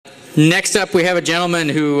Next up, we have a gentleman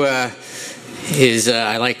who is,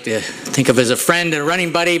 I like to think of as a friend and a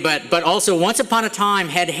running buddy, but also once upon a time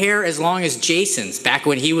had hair as long as Jason's, back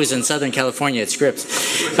when he was in Southern California at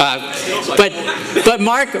Scripps. But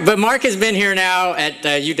Mark has been here now at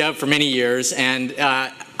UW for many years, and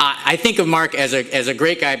I think of Mark as a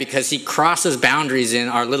great guy because he crosses boundaries in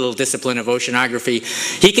our little discipline of oceanography.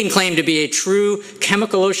 He can claim to be a true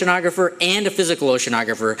chemical oceanographer and a physical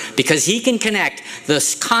oceanographer because he can connect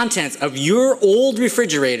the contents of your old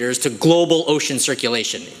refrigerators to global ocean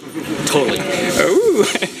circulation. Totally. Oh,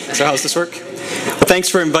 so how does this work? Well, thanks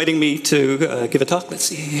for inviting me to give a talk. Let's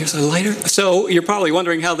see, here's a lighter. So you're probably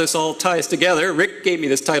wondering how this all ties together. Rick gave me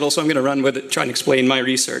this title, so I'm going to run with it, try and explain my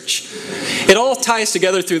research. It all ties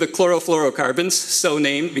together through the chlorofluorocarbons, so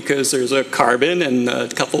named because there's a carbon and a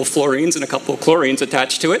couple of fluorines and a couple of chlorines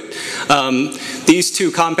attached to it. These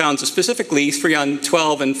two compounds, specifically Freon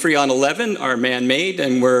 12 and Freon 11, are man-made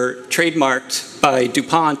and were trademarked by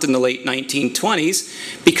DuPont in the late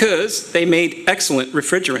 1920s because they made excellent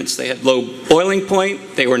refrigerants. They had low boiling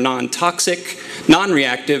point, they were non-toxic,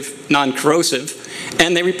 non-reactive, non-corrosive,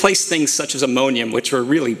 and they replaced things such as ammonium, which were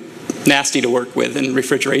really nasty to work with in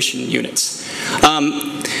refrigeration units.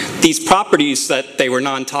 These properties that they were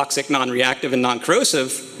non-toxic, non-reactive, and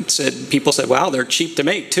non-corrosive, people said, wow, they're cheap to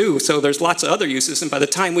make too, so there's lots of other uses. And by the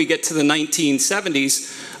time we get to the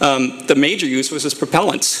 1970s, the major use was as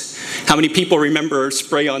propellants. How many people remember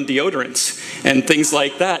spray-on deodorants and things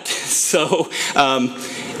like that? So,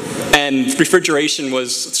 and refrigeration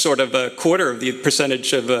was sort of a quarter of the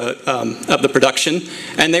percentage of the production.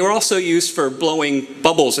 And they were also used for blowing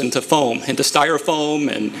bubbles into foam, into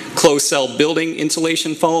styrofoam and closed cell building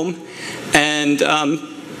insulation foam. And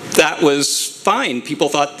that was fine. People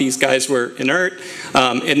thought these guys were inert.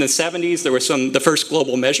 In the 70s, there were the first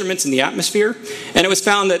global measurements in the atmosphere. And it was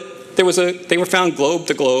found that they were found globe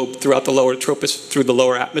to globe throughout the lower through the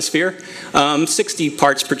lower atmosphere. 60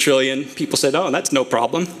 parts per trillion. People said, oh, that's no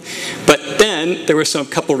problem. But then there were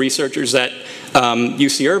couple researchers at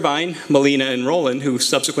UC Irvine, Molina and Rowland, who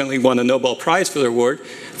subsequently won a Nobel Prize for their work,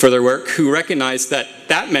 who recognized that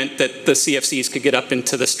that meant that the CFCs could get up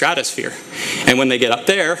into the stratosphere. And when they get up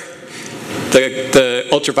there, the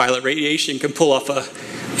ultraviolet radiation can pull off a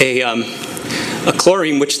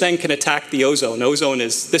chlorine, which then can attack the ozone.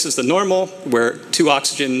 This is the normal, where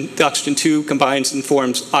oxygen 2 combines and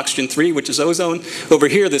forms oxygen 3, which is ozone. Over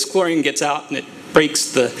here, this chlorine gets out and it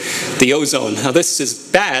breaks the ozone. Now this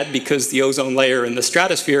is bad because the ozone layer in the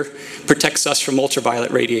stratosphere protects us from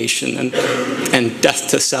ultraviolet radiation and death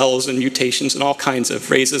to cells and mutations and all kinds of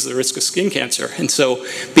raises the risk of skin cancer. And so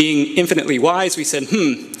being infinitely wise, we said,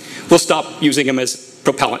 we'll stop using them as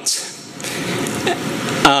propellants.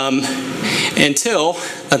 Until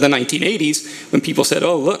the 1980s, when people said,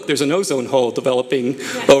 oh, look, there's an ozone hole developing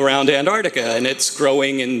around Antarctica, and it's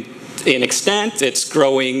growing in extent, it's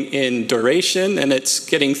growing in duration, and it's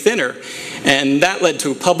getting thinner. And that led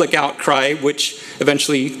to a public outcry, which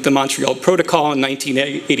eventually the Montreal Protocol in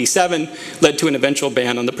 1987 led to an eventual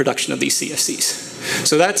ban on the production of these CFCs.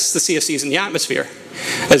 So that's the CFCs in the atmosphere.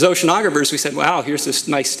 As oceanographers, we said, wow, here's this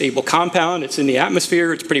nice stable compound, it's in the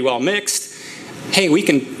atmosphere, it's pretty well mixed. Hey, we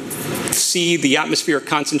can see the atmospheric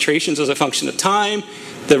concentrations as a function of time.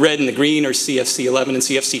 The red and the green are CFC 11 and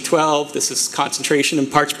CFC 12. This is concentration in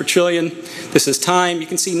parts per trillion. This is time. You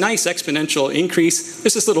can see nice exponential increase.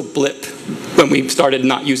 There's this little blip when we started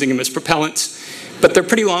not using them as propellants, but they're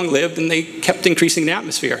pretty long-lived and they kept increasing the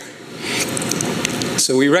atmosphere.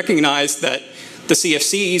 So we recognize that the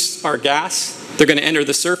CFCs are gas. They're going to enter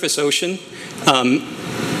the surface ocean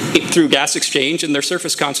through gas exchange, and their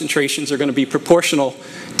surface concentrations are going to be proportional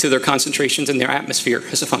to their concentrations in their atmosphere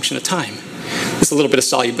as a function of time. There's a little bit of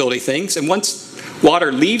solubility things, and once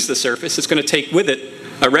water leaves the surface, it's going to take with it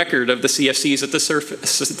a record of the CFCs at the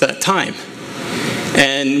surface at that time.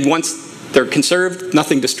 And once they're conserved,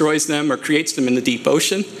 nothing destroys them or creates them in the deep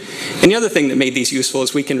ocean. And the other thing that made these useful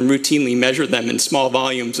is we can routinely measure them in small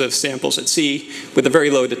volumes of samples at sea with a very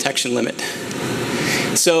low detection limit.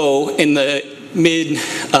 So in the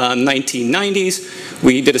mid-1990s,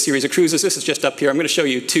 we did a series of cruises. This is just up here. I'm going to show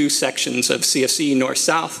you two sections of CFC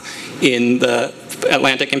north-south in the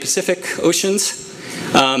Atlantic and Pacific Oceans.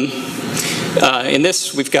 In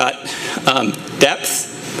this, we've got depth,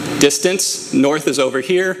 distance. North is over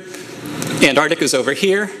here. Antarctica is over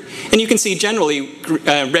here. And you can see generally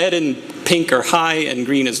red and pink are high and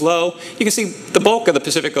green is low. You can see the bulk of the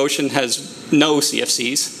Pacific Ocean has no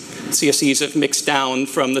CFCs. CFCs have mixed down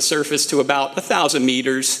from the surface to about 1,000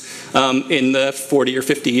 meters in the 40 or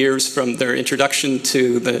 50 years from their introduction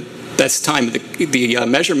to this time of the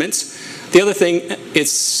measurements. The other thing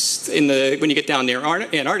is when you get down near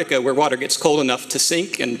Antarctica, where water gets cold enough to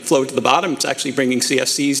sink and flow to the bottom, it's actually bringing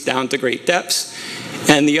CFCs down to great depths.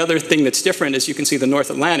 And the other thing that's different is you can see the North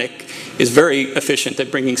Atlantic is very efficient at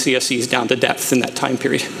bringing CFCs down to depth in that time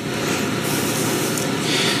period.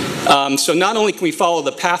 So not only can we follow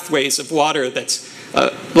the pathways of water that's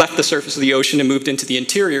left the surface of the ocean and moved into the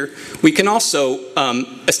interior, we can also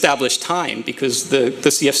establish time, because the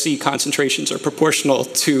CFC concentrations are proportional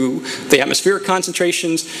to the atmospheric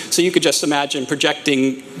concentrations. So you could just imagine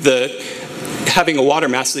projecting having a water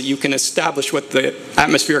mass that you can establish what the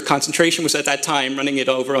atmospheric concentration was at that time, running it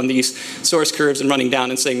over on these source curves and running down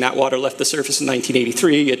and saying that water left the surface in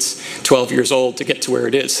 1983. It's 12 years old to get to where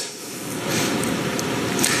it is.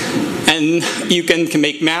 And you can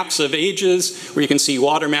make maps of ages where you can see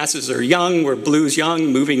water masses are young, where blue's young,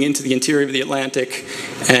 moving into the interior of the Atlantic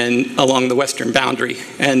and along the western boundary.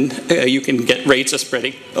 And you can get rates of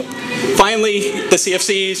spreading. Finally, the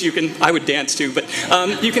CFCs, I would dance too, but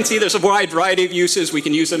you can see there's a wide variety of uses. We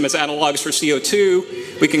can use them as analogs for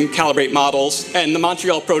CO2. We can calibrate models. And the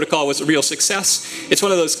Montreal Protocol was a real success. It's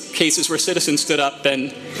one of those cases where citizens stood up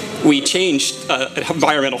and we changed an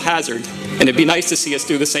environmental hazard. And it'd be nice to see us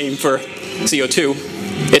do the same for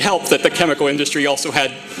CO2. It helped that the chemical industry also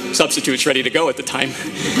had substitutes ready to go at the time.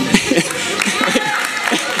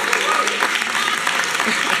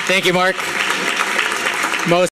 Thank you, Mark. Most